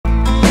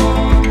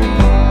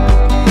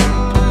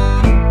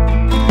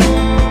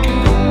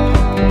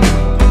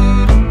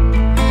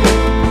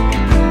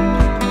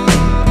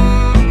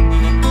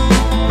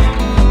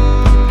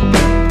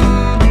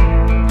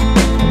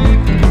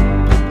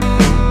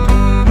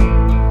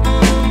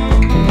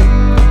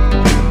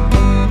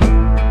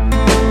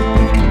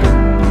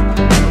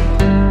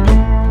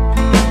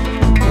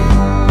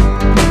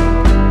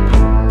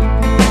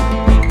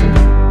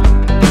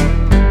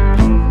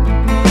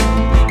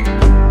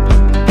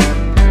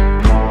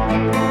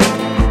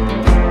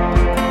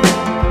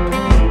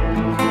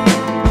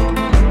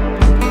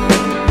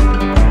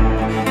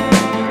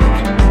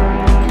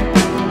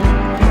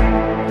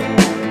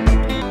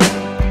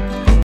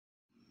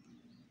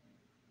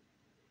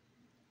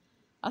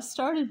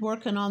started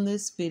working on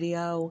this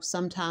video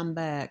some time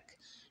back,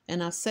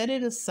 and I set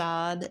it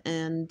aside,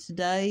 and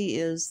today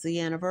is the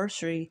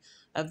anniversary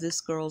of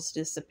this girl's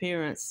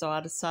disappearance, so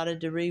I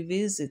decided to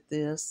revisit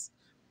this.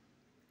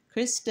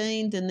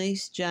 Christine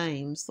Denise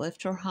James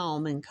left her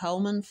home in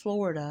Coleman,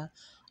 Florida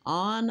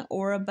on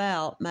or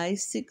about May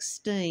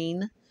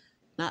 16,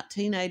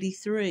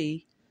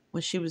 1983,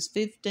 when she was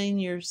 15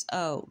 years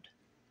old.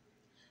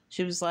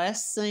 She was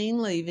last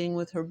seen leaving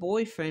with her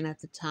boyfriend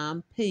at the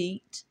time,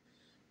 Pete,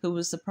 who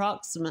was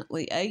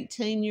approximately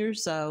 18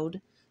 years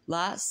old,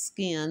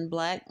 light-skinned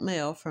black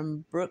male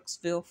from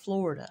Brooksville,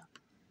 Florida.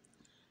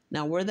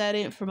 Now, where that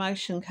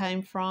information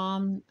came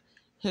from,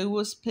 who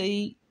was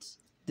Pete,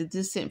 did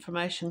this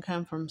information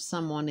come from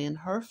someone in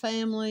her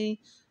family,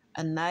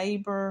 a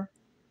neighbor,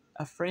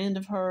 a friend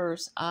of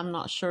hers? I'm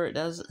not sure, it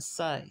doesn't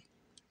say.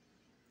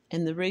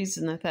 And the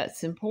reason that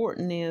that's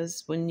important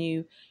is when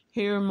you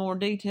hear more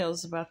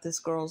details about this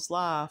girl's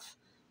life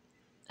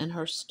and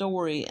her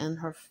story and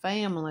her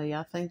family,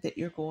 I think that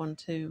you're going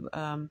to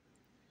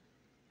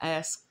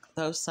ask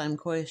those same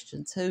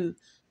questions.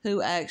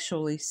 Who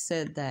actually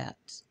said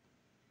that?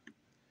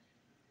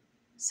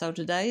 So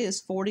today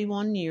is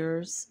 41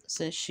 years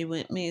since she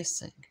went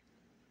missing.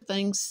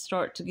 Things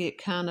start to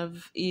get kind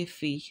of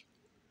iffy.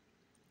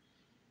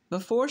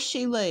 Before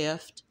she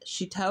left,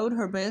 she told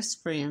her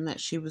best friend that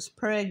she was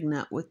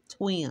pregnant with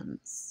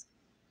twins.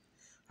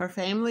 Her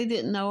family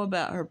didn't know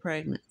about her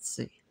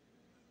pregnancy.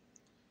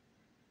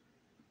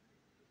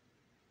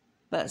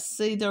 But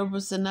see, there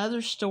was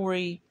another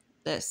story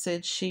that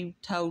said she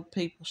told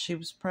people she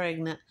was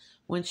pregnant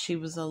when she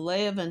was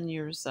 11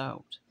 years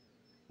old.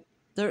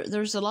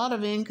 There's a lot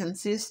of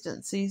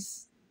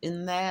inconsistencies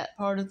in that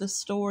part of the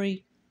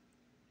story.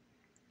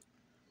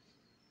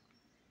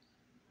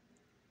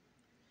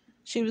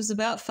 She was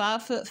about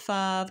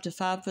 5'5" to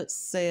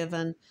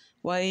 5'7",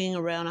 weighing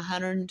around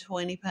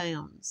 120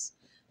 pounds.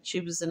 She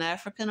was an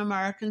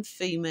African-American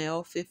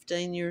female,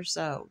 15 years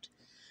old.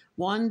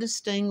 One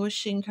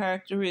distinguishing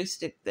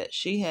characteristic that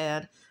she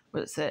had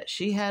was that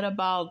she had a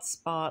bald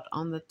spot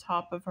on the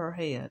top of her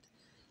head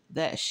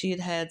that she had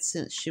had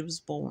since she was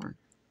born.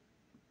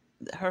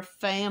 Her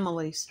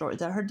family story,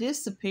 her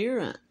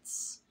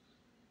disappearance,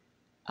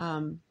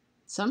 some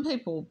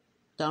people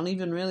don't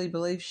even really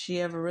believe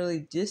she ever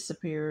really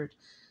disappeared.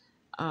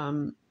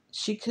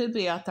 She could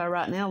be out there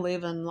right now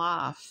living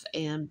life,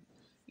 and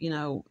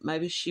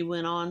maybe she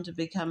went on to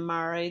become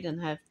married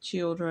and have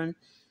children.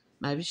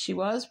 Maybe she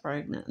was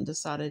pregnant and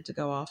decided to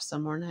go off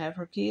somewhere and have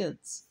her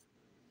kids.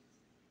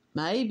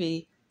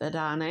 Maybe the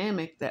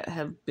dynamic that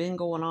had been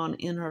going on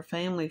in her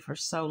family for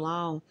so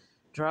long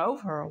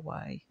drove her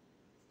away.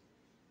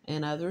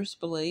 And others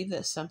believe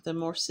that something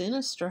more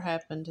sinister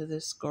happened to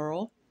this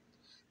girl.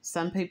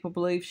 Some people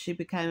believe she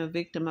became a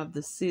victim of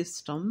the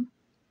system,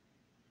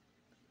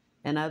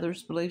 and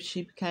others believe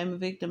she became a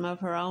victim of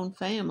her own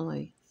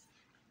family.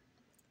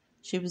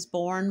 She was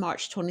born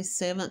March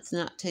 27th,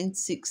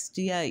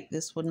 1968.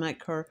 This would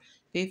make her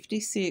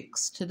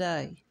 56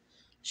 today.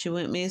 She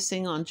went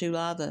missing on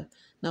July the...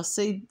 Now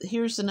see,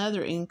 here's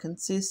another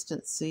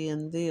inconsistency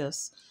in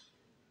this.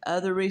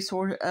 Other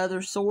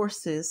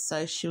sources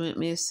say she went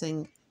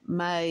missing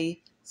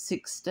May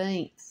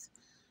 16th,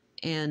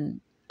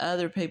 and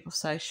other people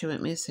say she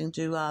went missing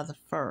July the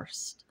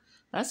 1st.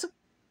 That's a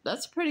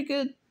pretty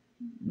good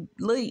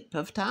leap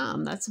of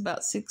time. That's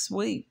about 6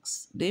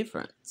 weeks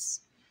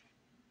difference.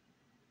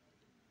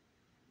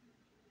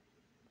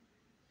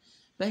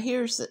 But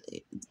here's a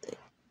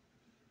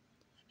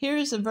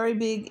very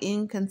big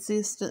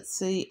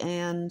inconsistency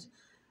and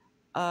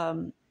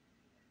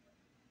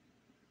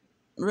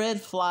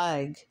red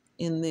flag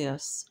in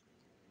this,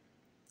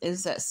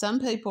 is that some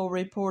people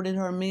reported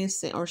her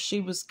missing, or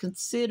she was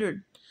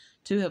considered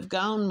to have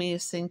gone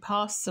missing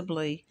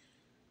possibly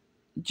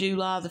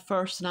July the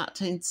 1st,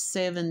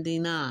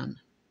 1979.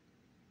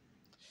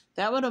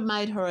 That would have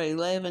made her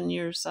 11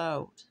 years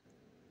old.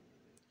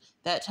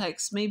 That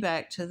takes me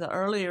back to the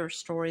earlier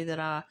story that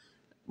I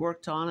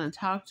worked on and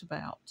talked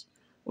about,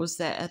 was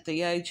that at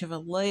the age of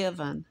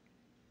 11,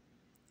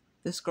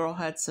 this girl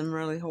had some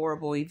really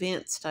horrible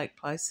events take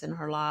place in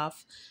her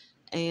life,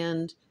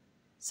 and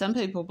some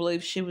people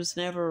believe she was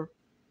never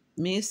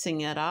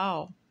missing at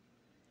all,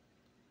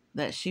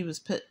 that she was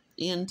put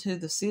into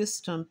the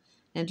system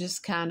and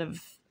just kind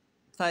of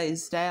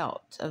phased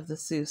out of the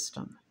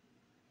system.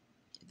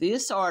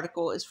 This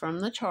article is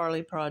from the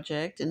Charlie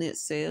Project, and it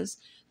says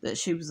that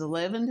she was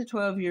 11 to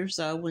 12 years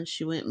old when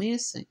she went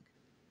missing.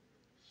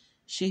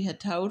 She had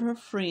told her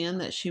friend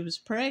that she was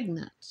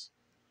pregnant,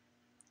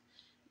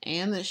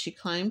 and that she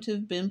claimed to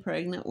have been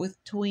pregnant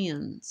with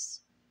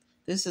twins.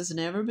 This has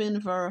never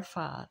been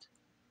verified.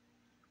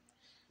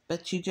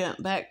 But you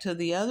jump back to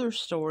the other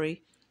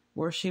story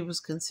where she was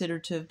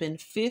considered to have been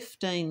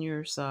 15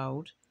 years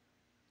old.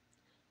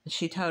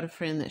 She told a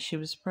friend that she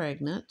was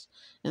pregnant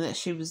and that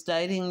she was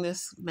dating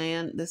this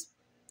man, this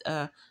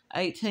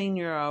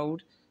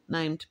 18-year-old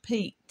named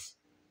Pete.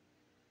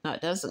 Now,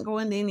 it doesn't go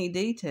into any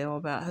detail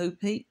about who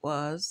Pete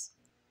was.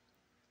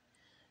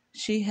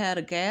 She had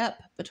a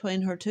gap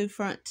between her two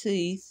front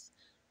teeth.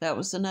 That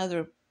was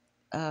another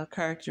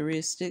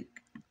characteristic.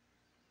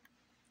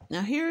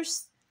 Now,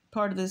 here's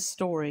part of this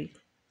story.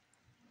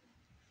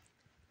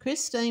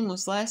 Christine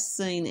was last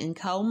seen in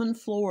Coleman,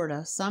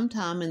 Florida,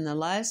 sometime in the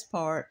last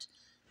part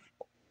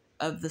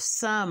of the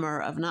summer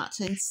of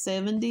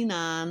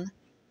 1979.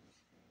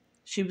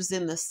 She was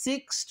in the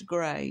 6th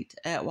grade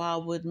at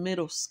Wildwood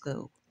Middle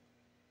School.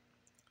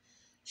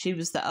 She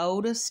was the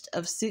oldest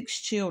of 6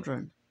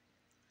 children.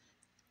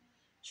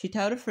 She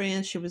told a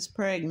friend she was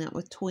pregnant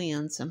with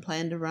twins and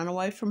planned to run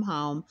away from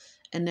home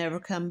and never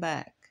come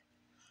back.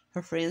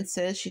 Her friend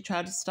said she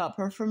tried to stop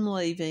her from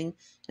leaving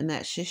and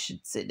that she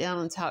should sit down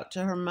and talk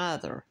to her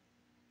mother,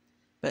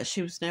 but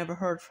she was never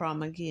heard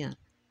from again.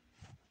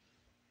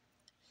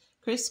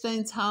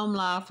 Christine's home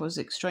life was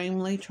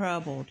extremely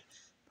troubled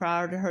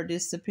prior to her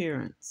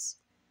disappearance.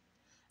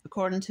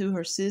 According to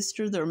her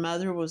sister, their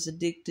mother was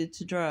addicted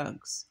to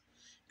drugs.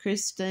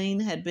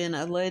 Christine had been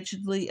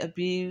allegedly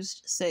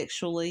abused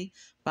sexually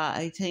by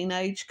a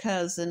teenage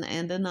cousin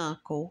and an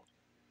uncle.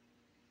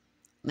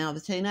 Now,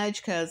 the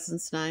teenage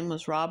cousin's name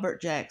was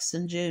Robert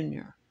Jackson,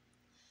 Jr.,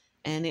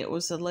 and it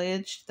was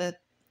alleged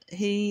that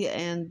he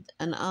and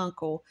an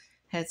uncle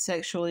had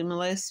sexually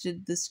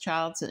molested this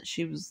child since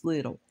she was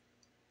little.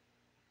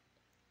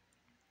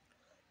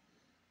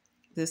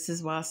 This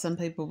is why some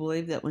people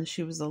believe that when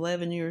she was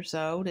 11 years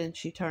old and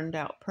she turned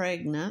out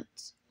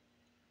pregnant,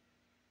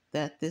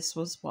 that this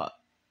was what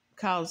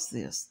caused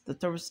this, that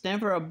there was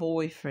never a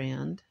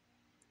boyfriend,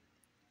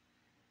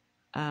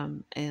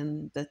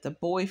 and that the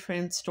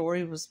boyfriend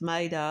story was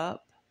made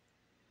up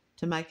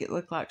to make it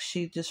look like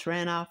she just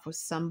ran off with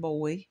some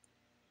boy.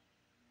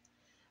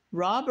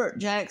 Robert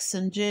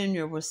Jackson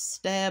Jr. was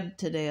stabbed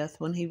to death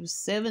when he was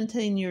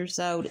 17 years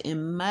old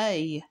in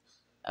May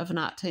of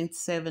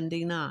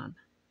 1979.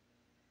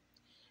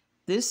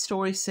 This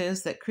story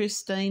says that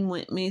Christine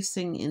went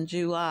missing in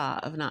July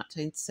of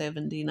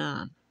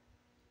 1979.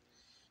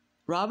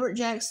 Robert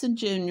Jackson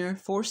Jr.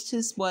 forced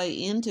his way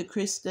into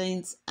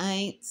Christine's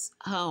aunt's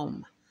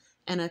home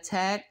and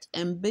attacked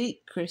and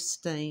beat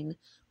Christine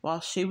while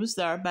she was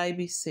there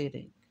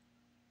babysitting.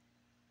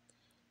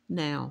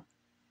 Now,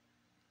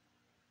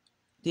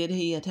 did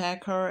he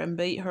attack her and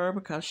beat her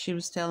because she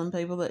was telling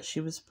people that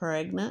she was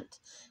pregnant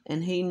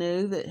and he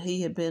knew that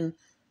he had been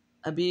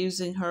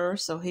abusing her,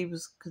 so he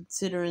was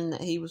considering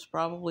that he was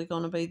probably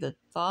going to be the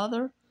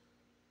father?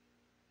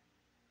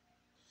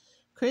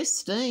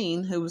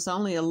 Christine, who was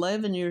only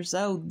 11 years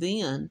old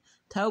then,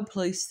 told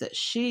police that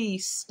she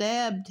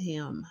stabbed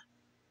him.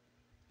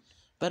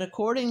 But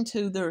according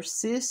to their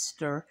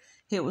sister,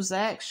 it was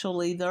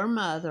actually their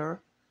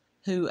mother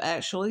who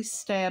actually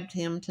stabbed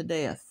him to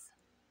death.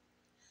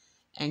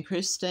 And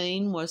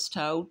Christine was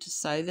told to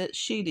say that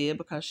she did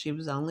because she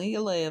was only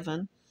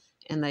 11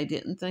 and they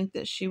didn't think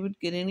that she would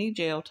get any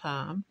jail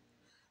time,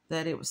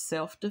 that it was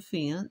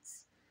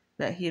self-defense,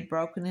 that he had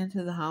broken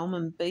into the home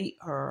and beat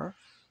her,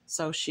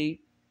 so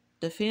she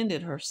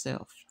defended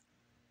herself.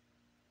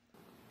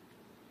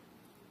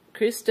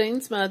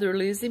 Christine's mother,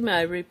 Lizzie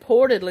Mae,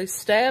 reportedly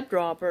stabbed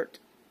Robert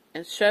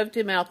and shoved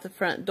him out the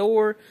front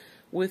door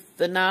with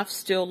the knife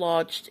still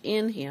lodged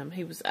in him.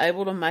 He was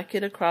able to make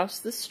it across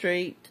the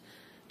street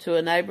to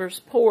a neighbor's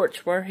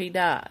porch where he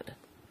died.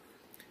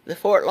 The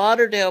Fort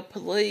Lauderdale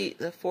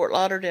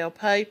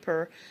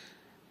paper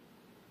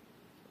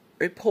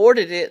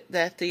reported it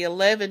that the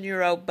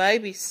 11-year-old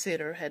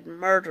babysitter had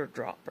murdered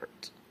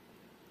Robert.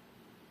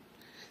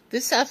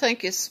 This, I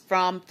think, is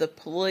from the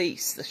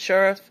police, the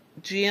Sheriff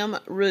Jim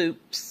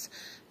Roops.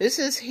 This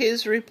is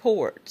his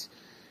report.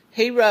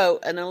 He wrote,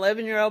 an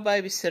 11-year-old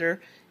babysitter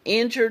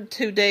injured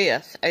to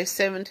death a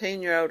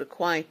 17-year-old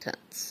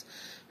acquaintance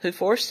who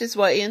forced his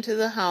way into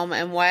the home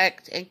and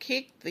whacked and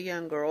kicked the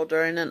young girl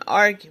during an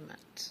argument.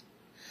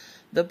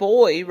 The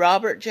boy,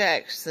 Robert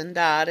Jackson,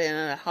 died in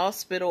a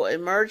hospital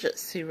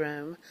emergency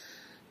room.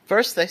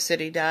 First they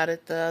said he died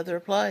at the other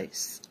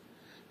place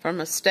from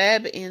a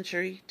stab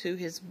injury to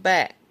his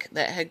back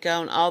that had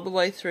gone all the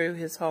way through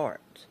his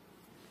heart.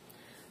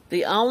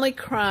 The only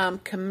crime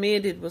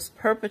committed was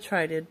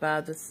perpetrated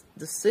by the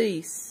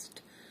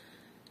deceased.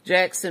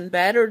 Jackson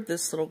battered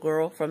this little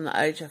girl from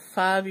the age of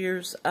 5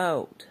 years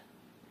old.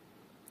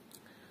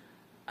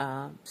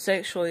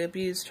 Sexually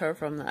abused her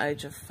from the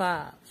age of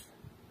 5.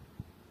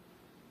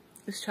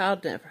 This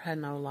child never had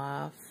no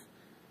life.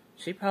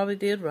 She probably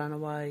did run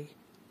away.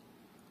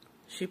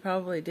 She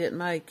probably didn't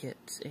make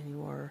it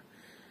anywhere.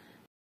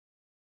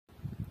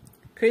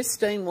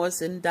 Christine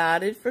was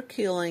indicted for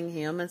killing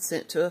him and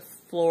sent to a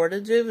Florida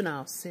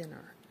juvenile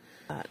center.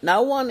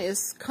 No one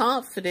is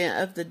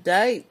confident of the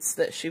dates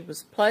that she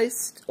was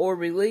placed or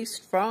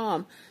released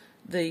from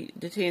the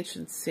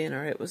detention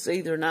center. It was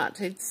either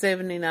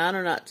 1979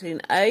 or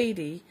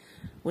 1980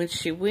 when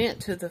she went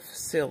to the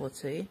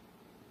facility.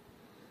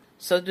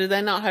 So do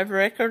they not have a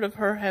record of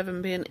her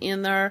having been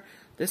in there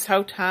this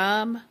whole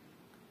time?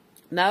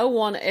 No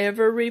one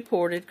ever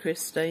reported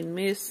Christine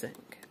missing.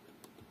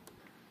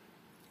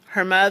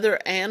 Her mother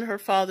and her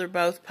father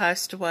both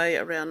passed away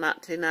around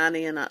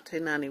 1990 and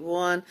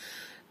 1991.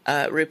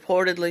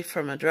 reportedly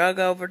from a drug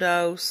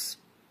overdose.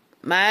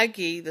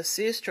 Maggie, the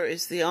sister,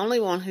 is the only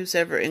one who's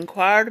ever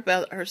inquired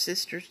about her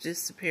sister's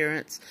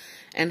disappearance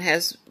and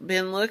has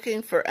been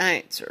looking for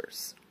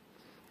answers.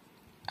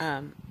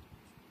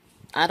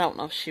 I don't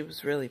know if she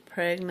was really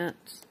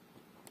pregnant.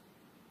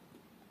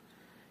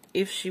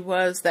 If she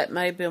was, that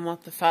may have been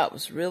what the fight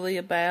was really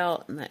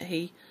about, and that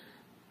he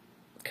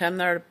come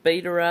there to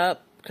beat her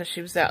up because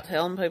she was out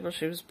telling people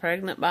she was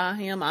pregnant by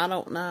him. I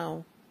don't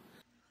know.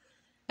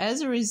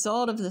 As a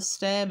result of the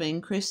stabbing,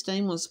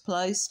 Christine was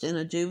placed in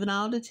a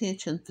juvenile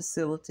detention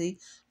facility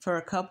for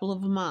a couple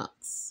of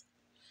months.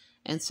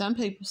 And some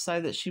people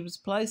say that she was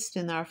placed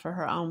in there for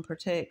her own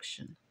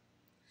protection.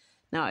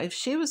 Now, if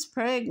she was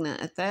pregnant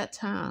at that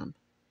time,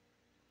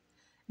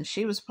 and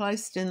she was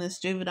placed in this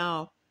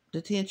juvenile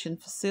detention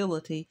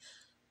facility,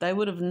 they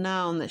would have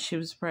known that she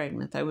was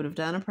pregnant. They would have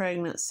done a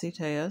pregnancy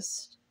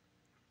test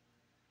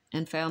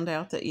and found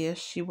out that, yes,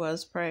 she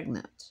was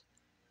pregnant.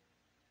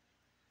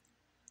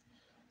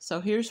 So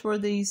here's where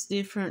these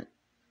different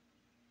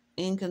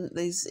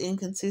these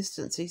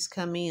inconsistencies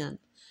come in.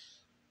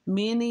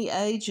 Many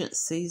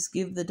agencies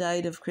give the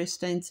date of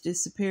Christine's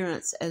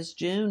disappearance as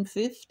June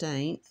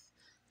 15th,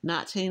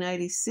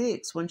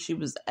 1986, when she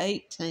was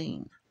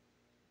 18.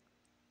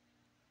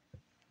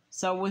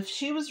 So if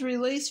she was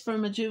released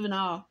from a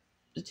juvenile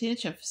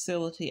detention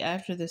facility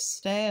after this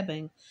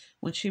stabbing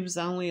when she was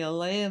only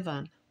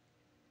 11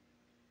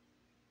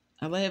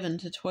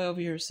 to 12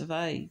 years of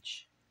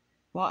age,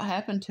 what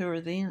happened to her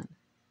then?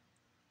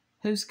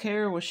 Whose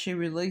care was she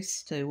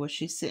released to? Was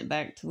she sent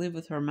back to live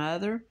with her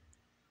mother?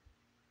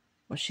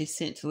 Was she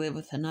sent to live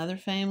with another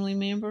family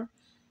member?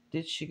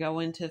 Did she go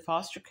into a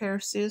foster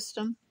care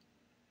system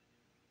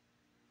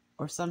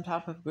or some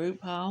type of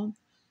group home?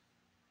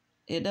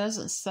 It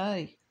doesn't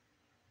say.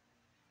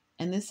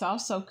 And this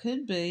also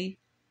could be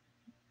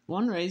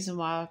one reason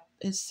why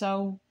it's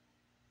so,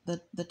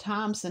 the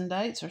times and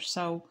dates are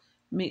so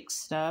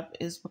mixed up,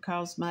 is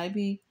because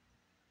maybe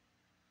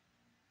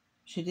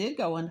she did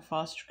go into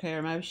foster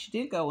care. Maybe she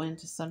did go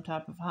into some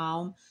type of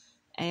home,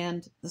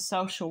 and the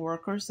social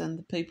workers and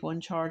the people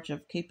in charge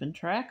of keeping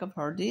track of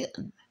her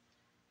didn't.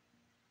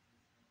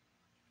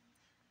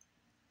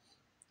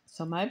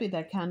 So maybe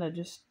they kind of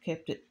just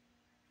kept it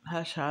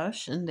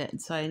hush-hush and didn't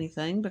say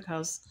anything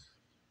because,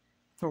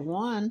 for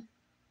one,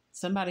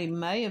 somebody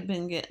may have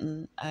been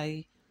getting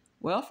a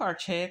welfare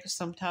check or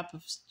some type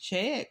of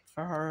check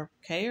for her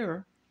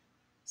care.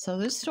 So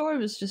this story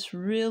was just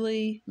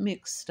really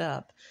mixed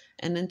up.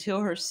 And until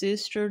her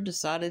sister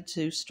decided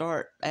to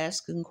start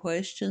asking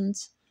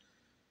questions,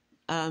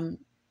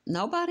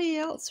 nobody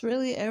else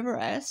really ever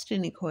asked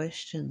any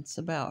questions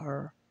about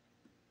her.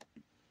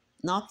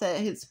 Not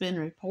that it's been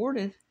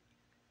reported.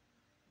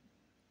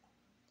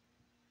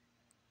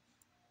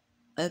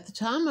 At the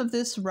time of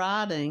this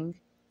writing,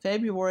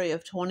 February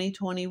of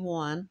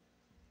 2021,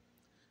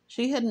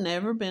 she had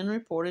never been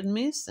reported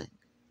missing.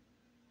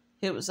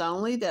 It was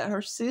only that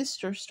her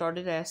sister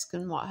started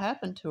asking what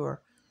happened to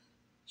her.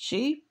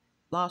 She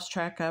lost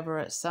track of her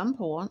at some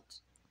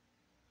point.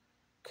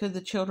 Could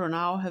the children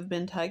all have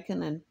been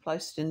taken and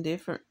placed in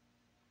different...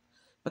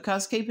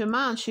 Because keep in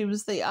mind, she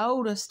was the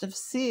oldest of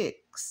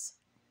 6.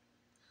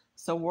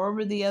 So where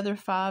were the other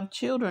 5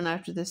 children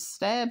after this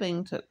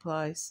stabbing took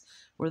place?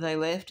 Were they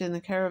left in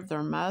the care of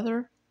their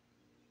mother?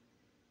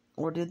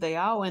 Or did they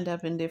all end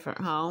up in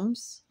different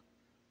homes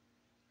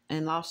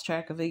and lost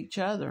track of each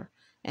other?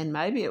 And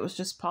maybe it was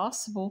just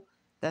possible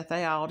that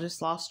they all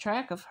just lost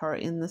track of her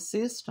in the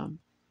system.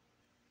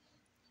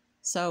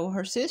 So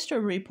her sister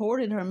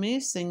reported her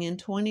missing in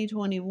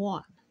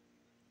 2021.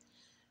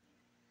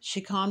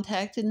 She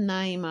contacted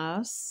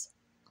NamUs,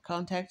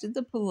 contacted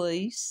the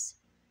police.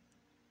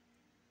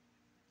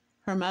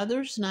 Her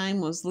mother's name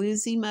was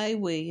Lizzie Mae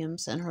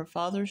Williams, and her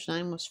father's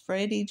name was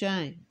Freddie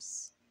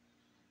James.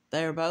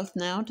 They are both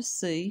now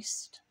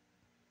deceased.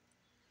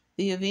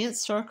 The events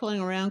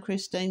circling around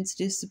Christine's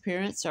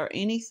disappearance are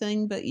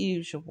anything but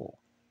usual.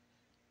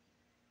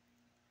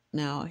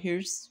 Now,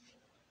 here's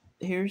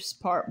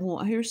part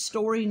 1. Here's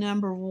story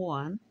number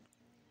 1.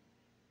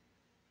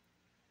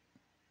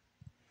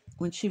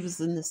 When she was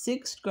in the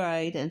 6th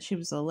grade and she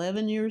was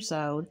 11 years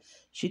old,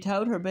 she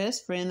told her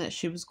best friend that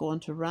she was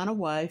going to run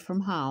away from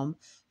home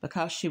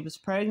because she was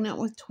pregnant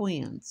with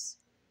twins.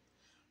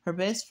 Her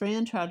best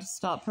friend tried to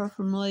stop her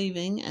from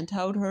leaving and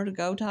told her to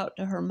go talk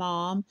to her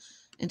mom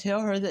and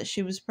tell her that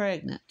she was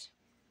pregnant.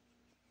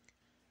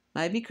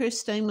 Maybe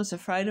Christine was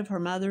afraid of her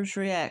mother's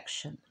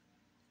reaction.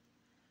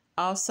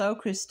 Also,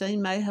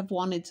 Christine may have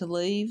wanted to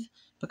leave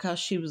because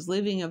she was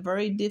living a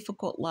very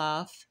difficult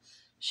life.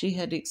 She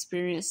had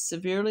experienced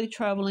severely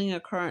troubling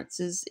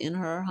occurrences in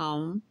her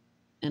home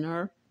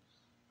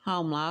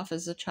life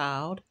as a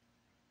child.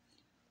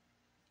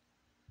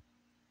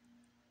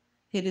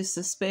 It is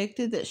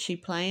suspected that she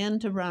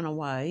planned to run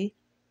away.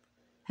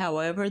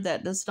 However,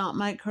 that does not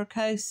make her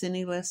case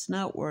any less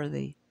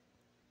noteworthy.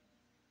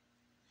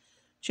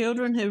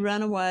 Children who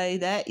run away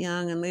that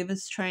young and live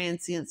as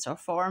transients are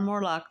far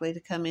more likely to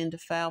come into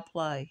foul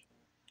play.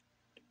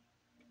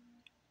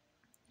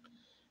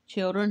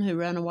 Children who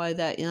run away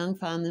that young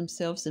find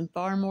themselves in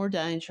far more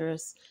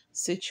dangerous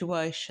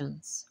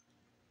situations.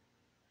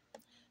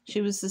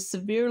 She was a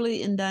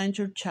severely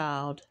endangered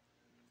child.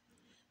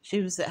 She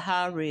was at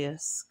high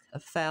risk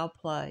of foul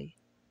play.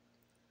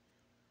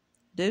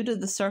 Due to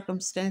the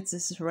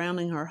circumstances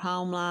surrounding her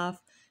home life,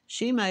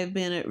 she may have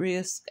been at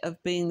risk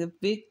of being the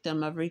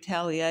victim of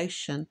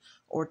retaliation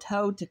or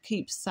told to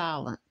keep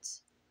silent.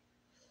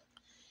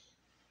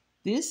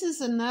 This is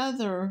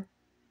another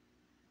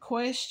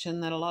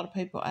question that a lot of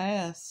people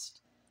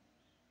asked.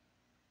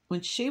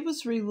 When she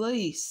was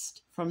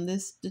released from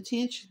this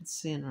detention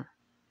center,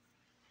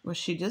 was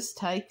she just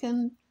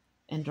taken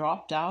and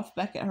dropped off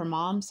back at her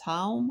mom's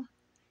home?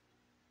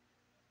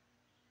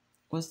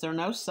 Was there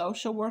no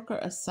social worker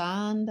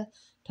assigned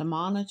to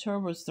monitor?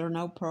 Was there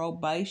no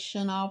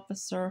probation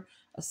officer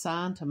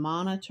assigned to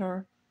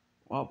monitor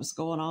what was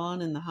going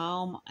on in the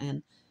home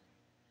and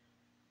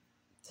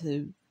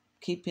to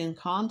keep in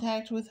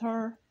contact with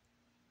her?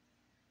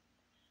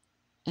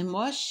 And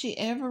was she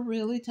ever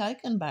really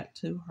taken back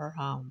to her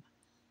home?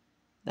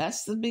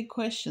 That's the big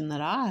question that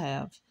I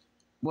have.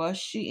 Was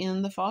she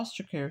in the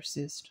foster care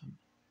system?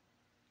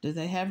 Do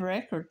they have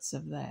records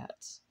of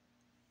that?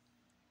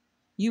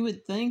 You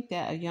would think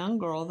that a young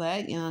girl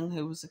that young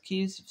who was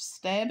accused of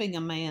stabbing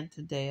a man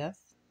to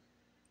death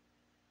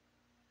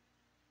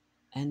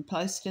and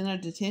placed in a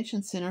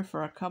detention center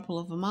for a couple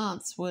of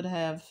months would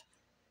have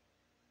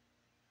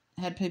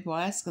had people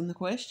asking the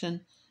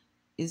question,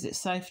 is it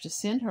safe to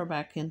send her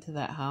back into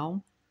that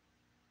home?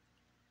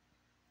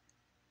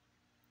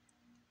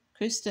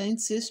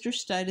 Christine's sister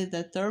stated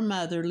that their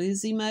mother,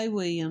 Lizzie Mae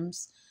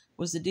Williams,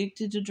 was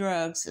addicted to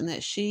drugs and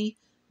that she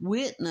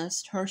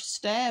witnessed her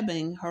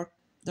stabbing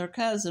their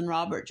cousin,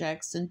 Robert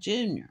Jackson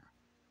Jr.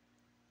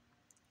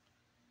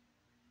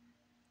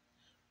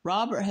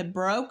 Robert had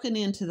broken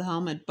into the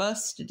home, had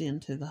busted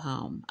into the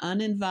home,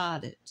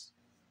 uninvited,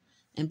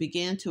 and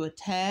began to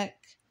attack.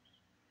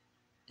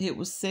 It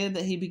was said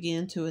that he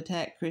began to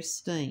attack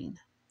Christine.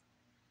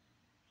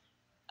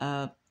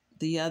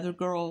 The other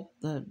girl,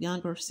 the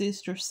younger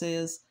sister,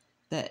 says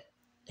that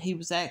he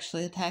was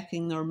actually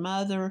attacking their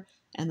mother,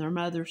 and their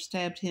mother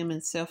stabbed him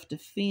in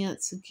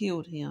self-defense and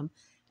killed him,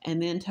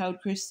 and then told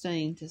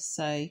Christine to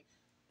say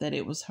that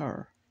it was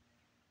her.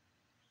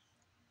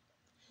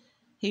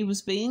 He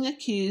was being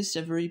accused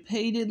of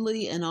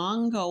repeatedly and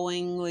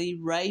ongoingly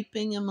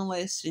raping and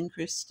molesting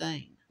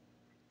Christine.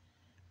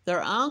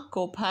 Their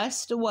uncle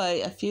passed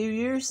away a few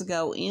years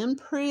ago in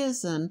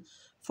prison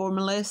for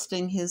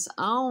molesting his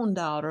own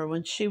daughter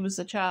when she was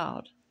a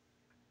child.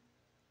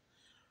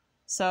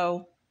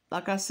 So,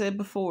 like I said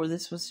before,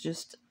 this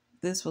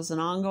was an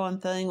ongoing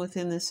thing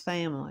within this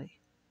family.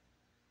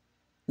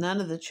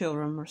 None of the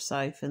children were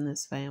safe in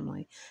this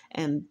family.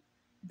 And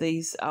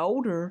these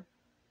older,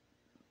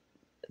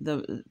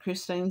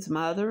 Christine's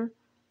mother,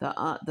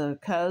 the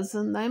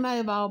cousin, they may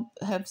have all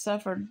have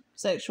suffered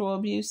sexual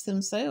abuse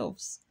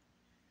themselves.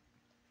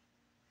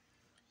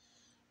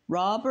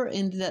 Robert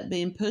ended up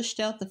being pushed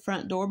out the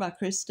front door by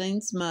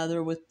Christine's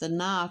mother with the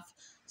knife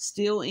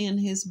still in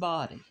his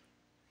body.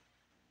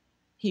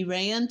 He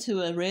ran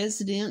to a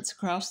residence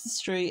across the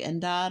street and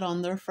died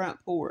on their front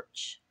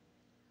porch.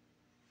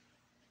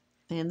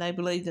 And they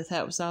believe that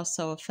that was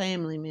also a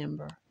family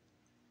member.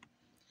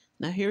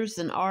 Now here's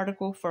an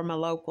article from a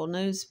local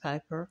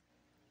newspaper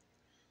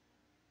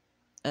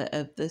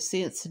of this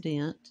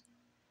incident.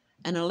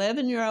 An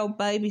 11-year-old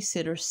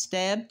babysitter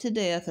stabbed to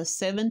death a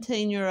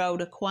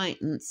 17-year-old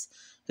acquaintance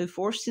who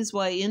forced his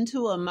way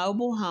into a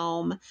mobile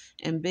home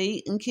and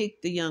beat and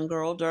kicked the young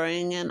girl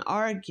during an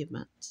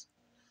argument.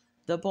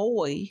 The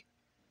boy,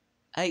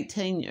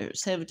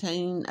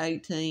 17,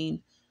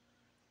 18,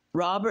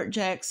 Robert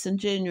Jackson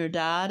Jr.,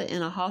 died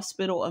in a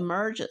hospital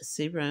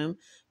emergency room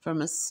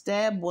from a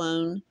stab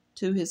wound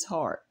to his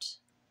heart.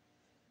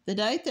 The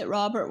date that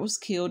Robert was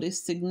killed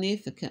is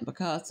significant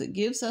because it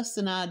gives us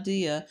an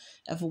idea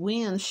of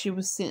when she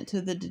was sent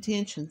to the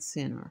detention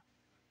center.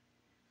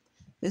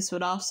 This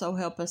would also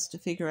help us to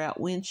figure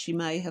out when she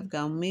may have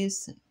gone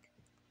missing.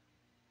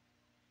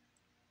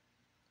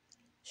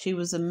 She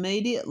was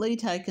immediately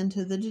taken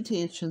to the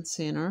detention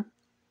center.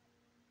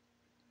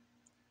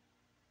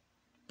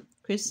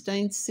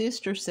 Christine's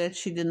sister said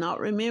she did not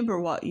remember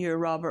what year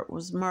Robert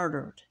was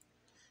murdered.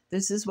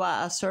 This is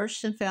why I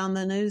searched and found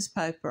the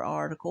newspaper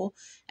article,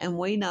 and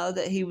we know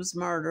that he was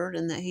murdered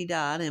and that he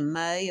died in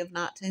May of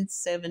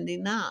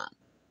 1979.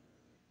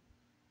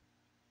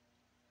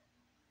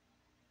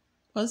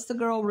 Was the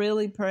girl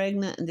really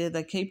pregnant, and did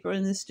they keep her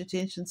in this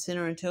detention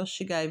center until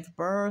she gave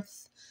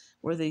birth?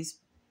 Were these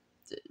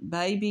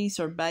babies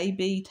or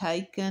baby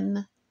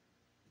taken,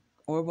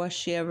 or was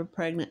she ever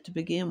pregnant to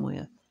begin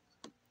with?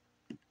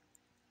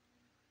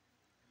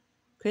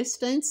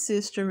 Christine's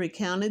sister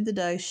recounted the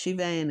day she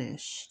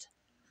vanished.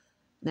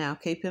 Now,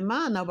 keep in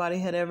mind, nobody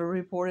had ever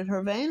reported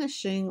her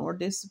vanishing or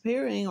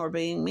disappearing or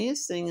being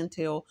missing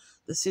until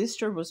the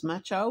sister was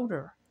much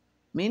older,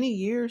 many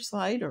years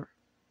later.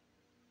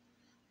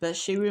 But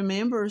she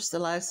remembers the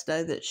last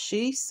day that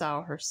she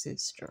saw her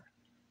sister.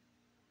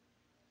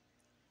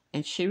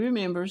 And she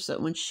remembers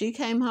that when she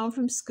came home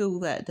from school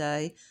that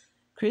day,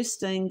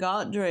 Christine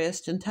got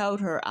dressed and told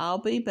her, "I'll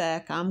be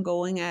back, I'm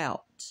going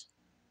out."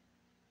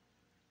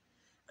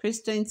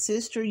 Christine's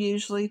sister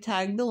usually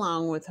tagged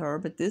along with her,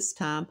 but this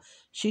time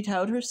she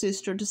told her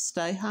sister to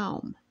stay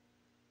home.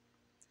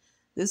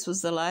 This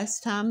was the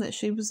last time that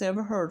she was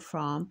ever heard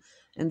from,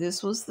 and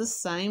this was the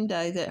same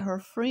day that her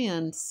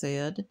friend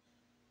said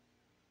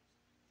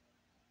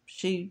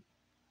she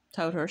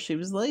told her she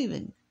was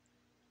leaving.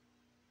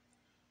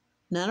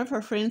 None of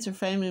her friends or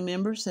family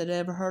members had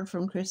ever heard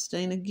from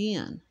Christine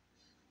again,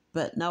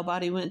 but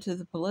nobody went to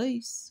the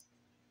police.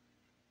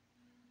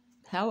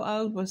 How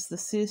old was the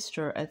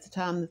sister at the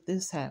time that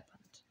this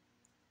happened?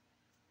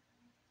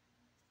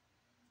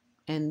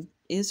 And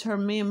is her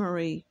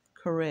memory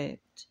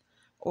correct?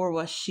 Or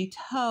was she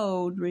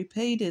told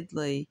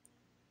repeatedly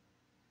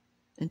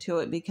until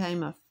it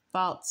became a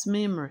false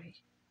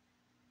memory?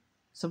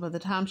 So by the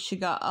time she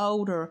got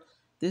older,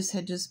 this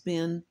had just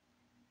been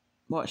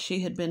what she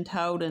had been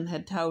told and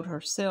had told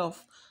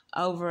herself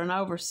over and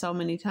over so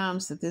many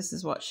times that this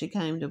is what she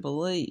came to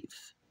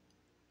believe.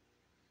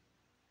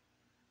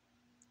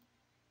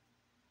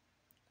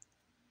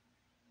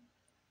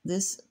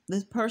 This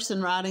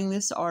person writing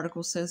this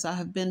article says, "I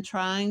have been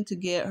trying to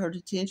get her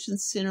detention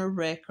center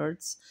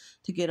records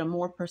to get a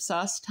more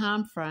precise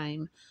time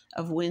frame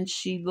of when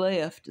she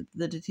left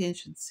the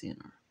detention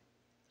center.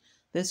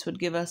 This would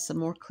give us a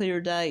more clear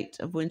date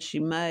of when she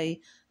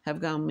may have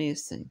gone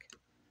missing."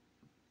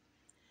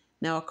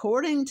 Now,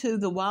 according to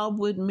the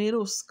Wildwood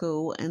Middle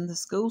School and the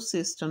school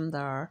system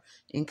there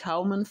in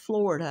Coleman,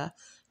 Florida,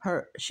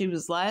 she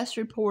was last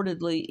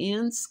reportedly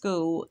in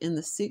school in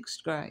the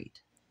 6th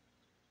grade.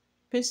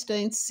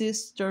 Christine's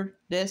sister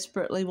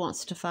desperately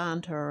wants to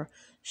find her.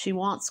 She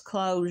wants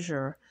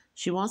closure.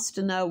 She wants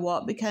to know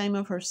what became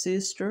of her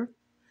sister,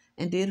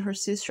 and did her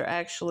sister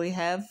actually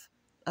have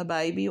a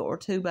baby or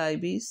 2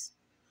 babies,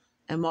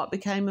 and what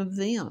became of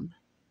them.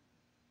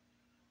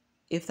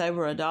 If they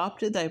were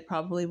adopted, they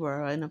probably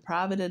were in a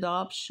private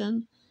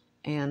adoption,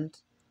 and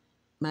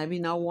maybe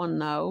no one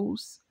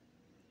knows.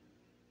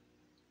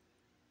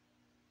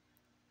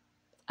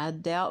 I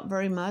doubt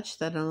very much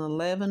that an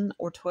 11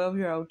 or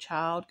 12-year-old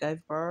child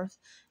gave birth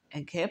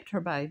and kept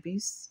her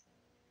babies.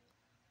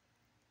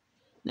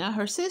 Now,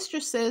 her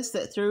sister says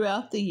that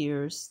throughout the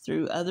years,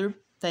 through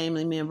other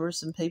family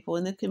members and people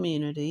in the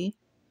community,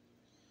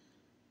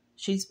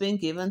 she's been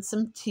given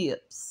some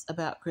tips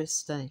about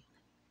Christine.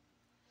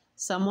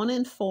 Someone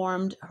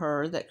informed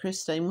her that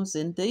Christine was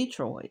in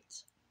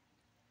Detroit.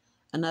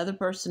 Another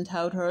person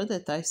told her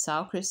that they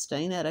saw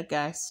Christine at a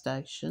gas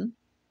station.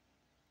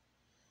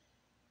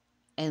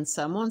 And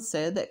someone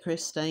said that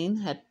Christine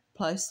had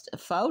placed a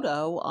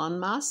photo on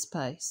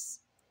MySpace.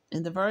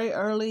 In the very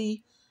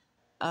early,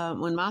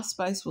 when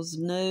MySpace was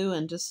new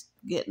and just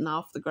getting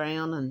off the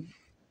ground, and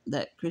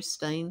that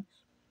Christine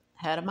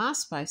had a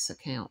MySpace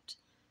account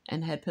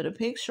and had put a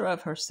picture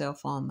of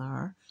herself on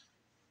there.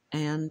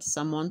 And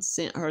someone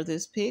sent her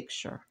this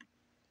picture.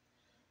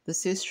 The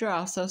sister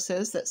also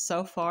says that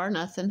so far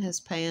nothing has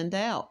panned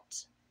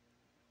out.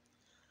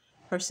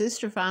 Her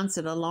sister finds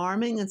it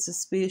alarming and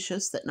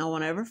suspicious that no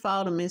one ever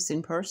filed a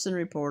missing person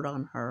report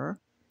on her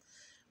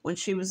when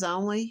she was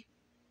only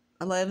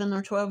 11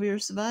 or 12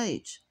 years of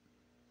age.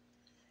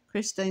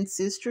 Christine's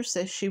sister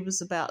says she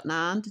was about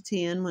 9 to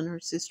 10 when her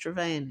sister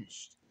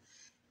vanished.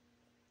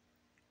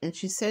 And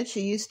she said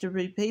she used to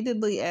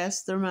repeatedly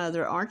ask their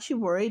mother, "Aren't you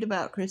worried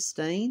about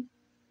Christine?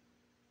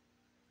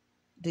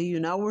 Do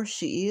you know where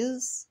she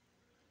is?"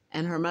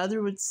 And her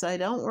mother would say,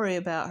 "Don't worry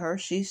about her,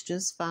 she's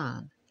just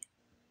fine."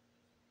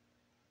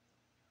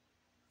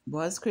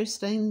 Was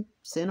Christine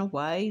sent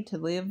away to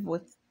live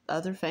with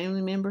other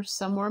family members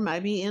somewhere,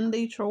 maybe in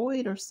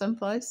Detroit or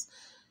someplace,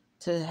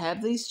 to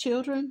have these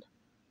children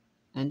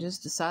and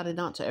just decided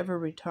not to ever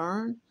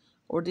return?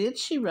 Or did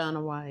she run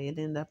away and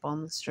end up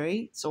on the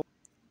streets?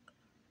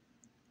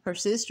 Her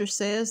sister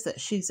says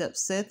that she's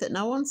upset that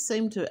no one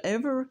seemed to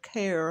ever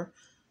care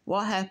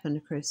what happened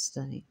to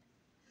Christine.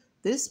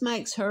 This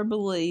makes her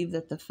believe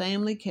that the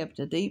family kept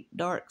a deep,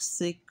 dark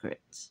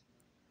secret.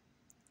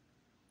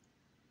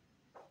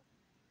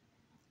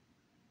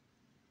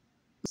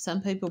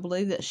 Some people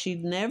believe that she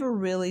never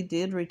really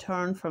did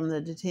return from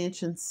the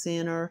detention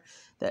center,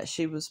 that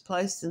she was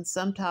placed in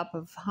some type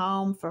of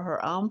home for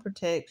her own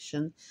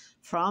protection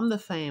from the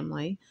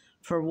family.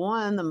 For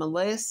one, the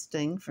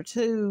molesting. For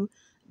two,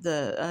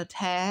 the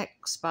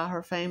attacks by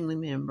her family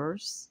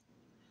members.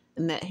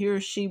 And that here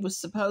she was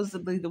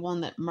supposedly the one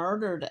that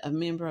murdered a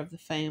member of the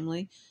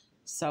family.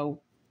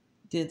 So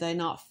did they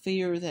not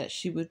fear that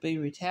she would be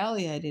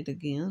retaliated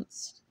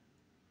against?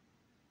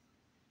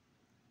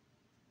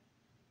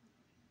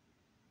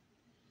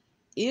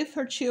 If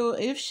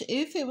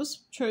it was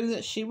true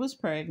that she was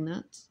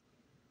pregnant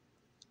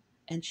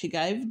and she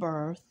gave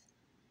birth,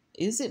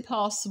 is it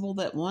possible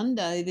that one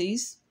day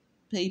these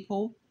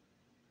people,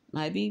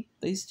 maybe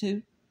these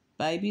 2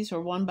 babies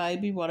or 1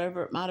 baby,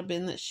 whatever it might have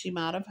been that she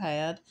might have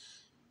had,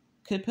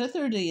 could put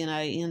their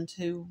DNA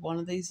into one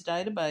of these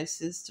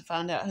databases to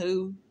find out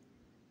who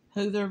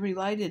who they're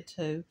related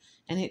to,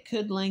 and it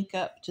could link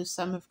up to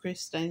some of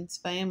Christine's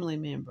family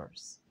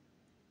members.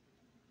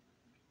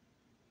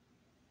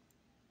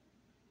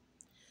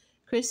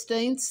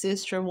 Christine's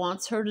sister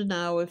wants her to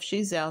know, if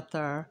she's out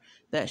there,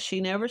 that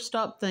she never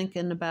stopped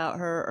thinking about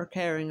her or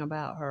caring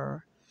about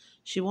her.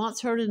 She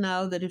wants her to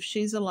know that if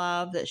she's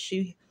alive, that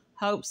she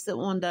hopes that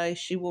one day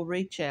she will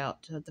reach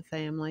out to the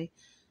family.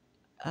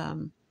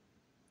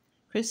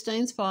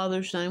 Christine's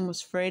father's name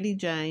was Freddie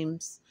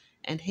James,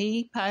 and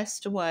he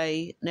passed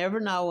away never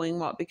knowing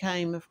what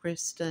became of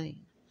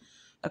Christine.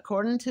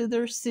 According to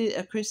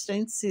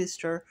Christine's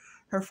sister,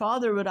 her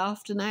father would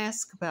often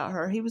ask about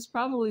her. He was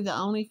probably the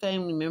only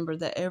family member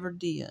that ever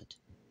did.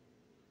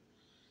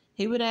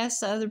 He would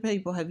ask other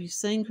people, "Have you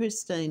seen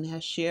Christine?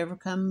 Has she ever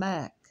come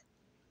back?"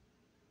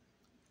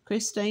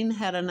 Christine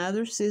had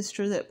another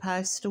sister that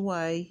passed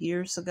away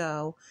years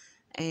ago,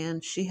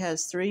 and she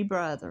has 3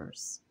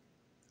 brothers.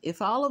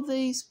 If all of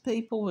these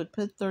people would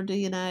put their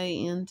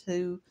DNA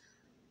into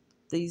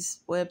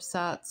these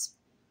websites,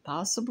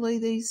 possibly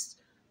these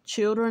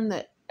children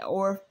that,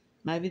 or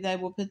maybe they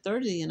will put their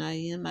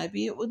DNA in,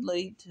 maybe it would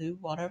lead to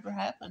whatever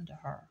happened to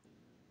her.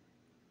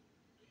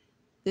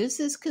 This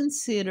is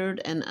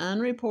considered an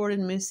unreported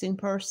missing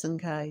person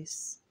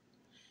case.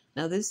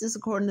 Now, this is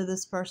according to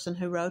this person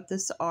who wrote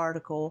this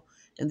article,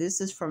 and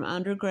this is from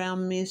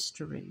Underground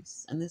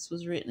Mysteries, and this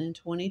was written in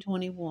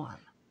 2021.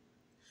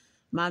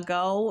 My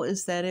goal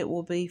is that it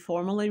will be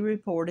formally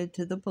reported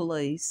to the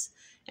police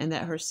and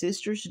that her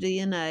sister's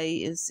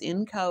DNA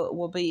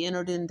will be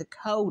entered into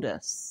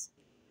CODIS.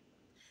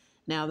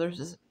 Now,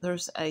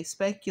 there's a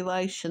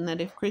speculation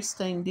that if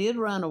Christine did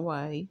run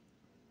away,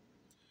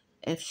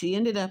 if she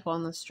ended up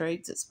on the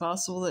streets, it's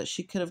possible that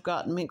she could have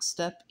gotten mixed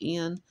up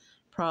in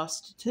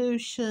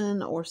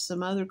prostitution or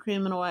some other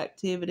criminal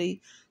activity.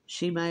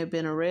 She may have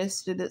been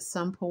arrested at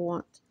some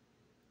point.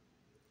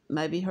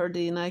 Maybe her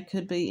DNA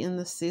could be in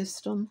the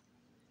system.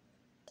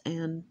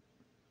 And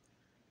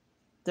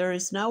there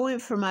is no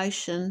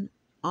information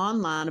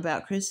online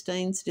about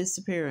Christine's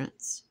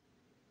disappearance.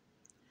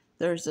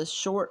 There's a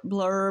short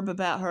blurb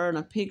about her and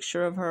a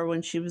picture of her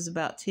when she was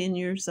about 10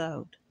 years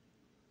old.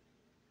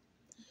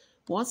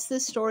 Once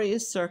this story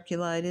is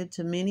circulated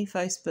to many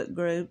Facebook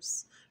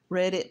groups,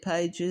 Reddit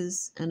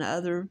pages, and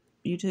other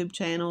YouTube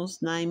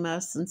channels, Name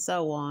Us, and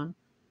so on,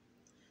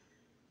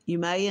 you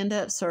may end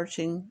up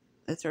searching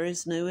that there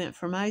is new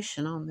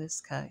information on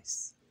this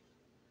case.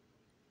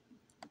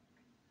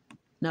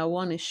 No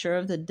one is sure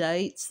of the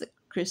dates that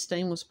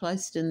Christine was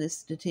placed in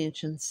this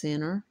detention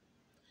center.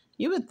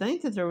 You would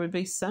think that there would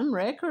be some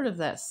record of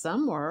that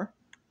somewhere,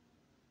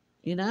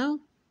 you know?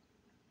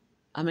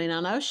 I mean, I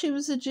know she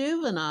was a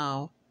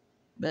juvenile,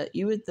 but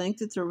you would think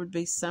that there would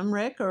be some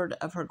record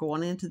of her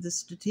going into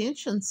this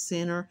detention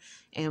center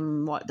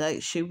and what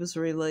date she was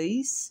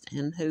released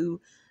and who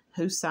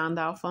signed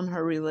off on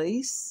her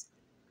release.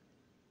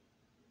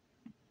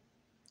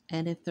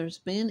 And if there's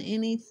been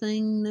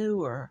anything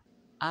newer,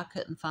 I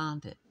couldn't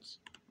find it.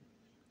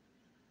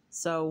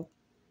 So,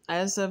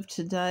 as of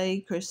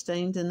today,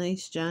 Christine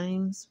Denise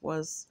James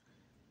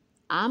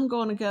I'm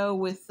going to go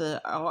with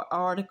the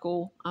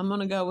article. I'm going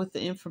to go with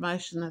the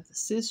information that the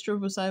sister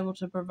was able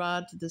to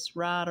provide to this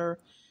writer,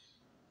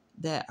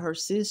 that her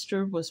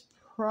sister was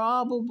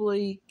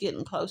probably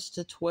getting close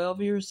to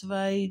 12 years of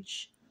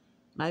age.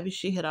 Maybe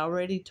she had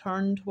already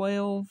turned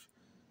 12.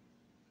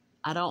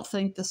 I don't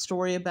think the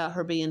story about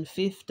her being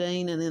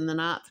 15 and in the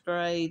 9th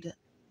grade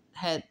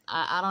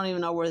I don't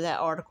even know where that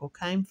article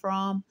came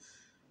from.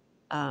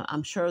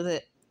 I'm sure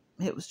that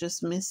it was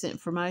just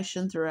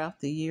misinformation throughout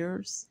the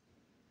years.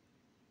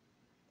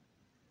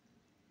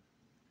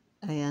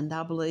 And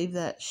I believe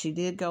that she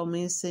did go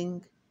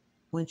missing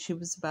when she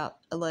was about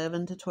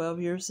 11 to 12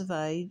 years of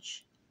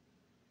age.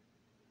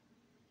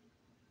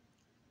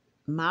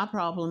 My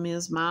problem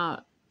is,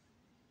 my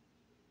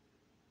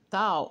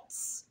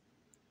thoughts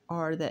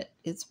are that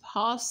it's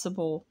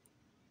possible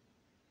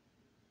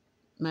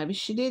maybe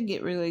she did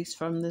get released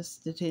from this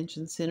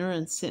detention center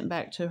and sent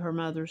back to her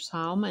mother's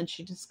home, and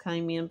she just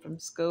came in from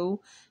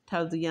school,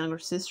 told the younger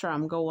sister,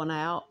 "I'm going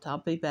out, I'll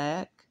be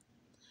back."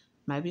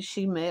 Maybe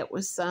she met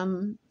with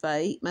some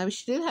fate. Maybe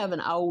she did have an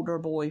older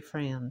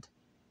boyfriend,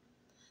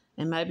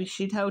 and maybe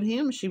she told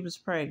him she was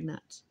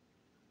pregnant,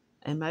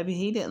 and maybe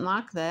he didn't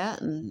like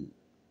that, and,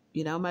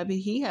 maybe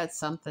he had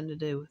something to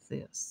do with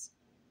this.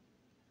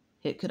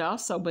 It could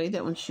also be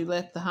that when she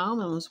left the home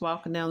and was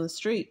walking down the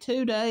street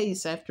 2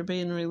 days after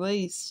being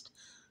released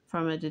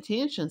from a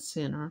detention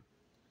center,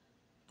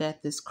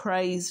 that this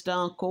crazed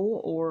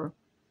uncle or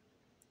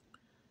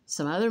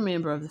some other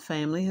member of the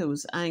family who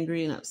was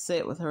angry and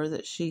upset with her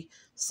that she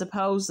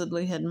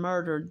supposedly had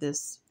murdered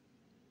this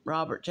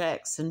Robert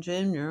Jackson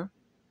Jr.,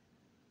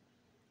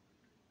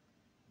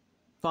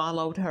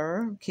 followed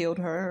her, killed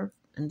her,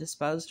 and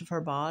disposed of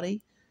her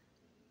body.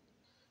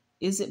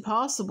 Is it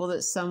possible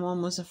that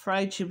someone was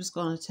afraid she was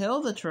going to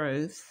tell the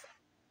truth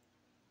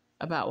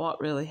about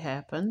what really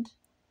happened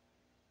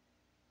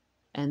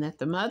and that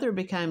the mother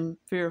became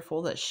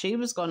fearful that she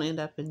was going to end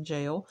up in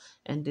jail.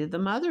 And did the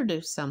mother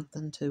do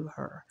something to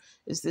her?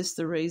 Is this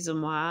the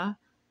reason why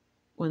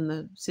when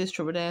the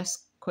sister would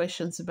ask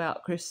questions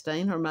about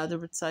Christine, her mother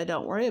would say,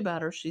 "Don't worry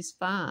about her, she's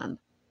fine"?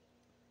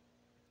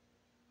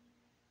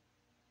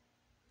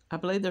 I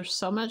believe there's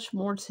so much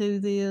more to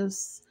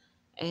this,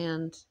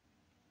 and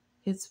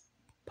it's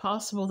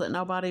possible that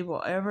nobody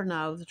will ever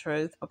know the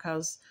truth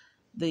because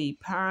the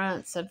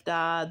parents have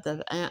died,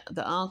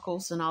 the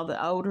uncles and all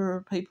the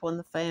older people in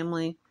the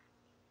family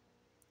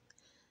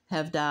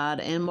have died,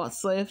 and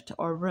what's left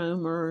are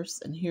rumors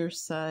and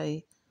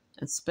hearsay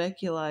and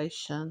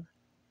speculation.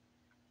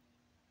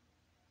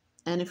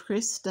 And if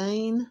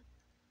Christine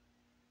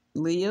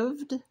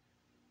lived,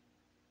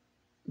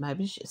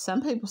 maybe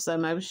some people say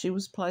maybe she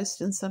was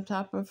placed in some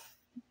type of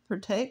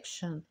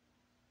protection,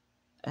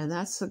 and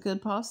that's a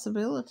good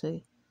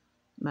possibility.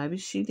 Maybe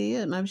she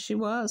did. Maybe she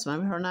was.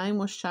 Maybe her name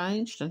was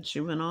changed and she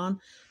went on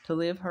to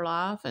live her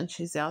life, and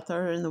she's out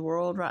there in the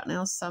world right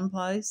now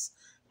someplace,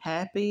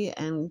 happy,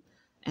 and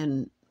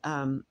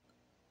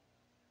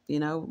you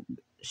know,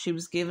 she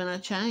was given a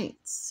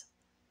chance.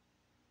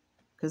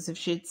 Because if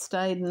she'd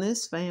stayed in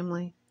this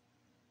family,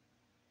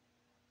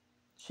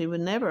 she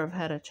would never have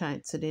had a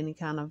chance at any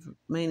kind of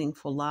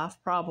meaningful life,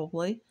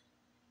 probably.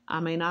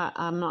 I mean,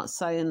 I'm not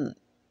saying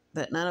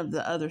that none of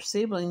the other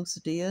siblings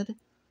did,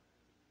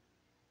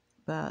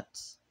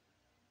 but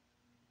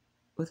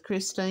with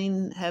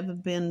Christine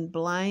having been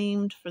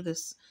blamed for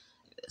this,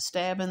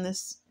 stabbing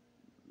this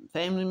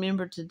family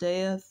member to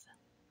death,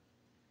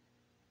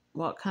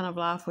 what kind of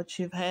life would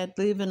she have had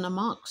living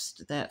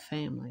amongst that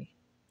family?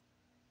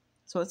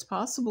 So it's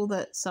possible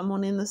that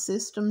someone in the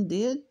system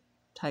did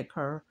take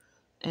her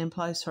and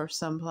place her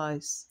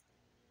someplace.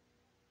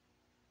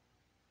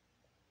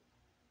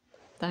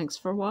 Thanks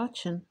for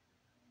watching.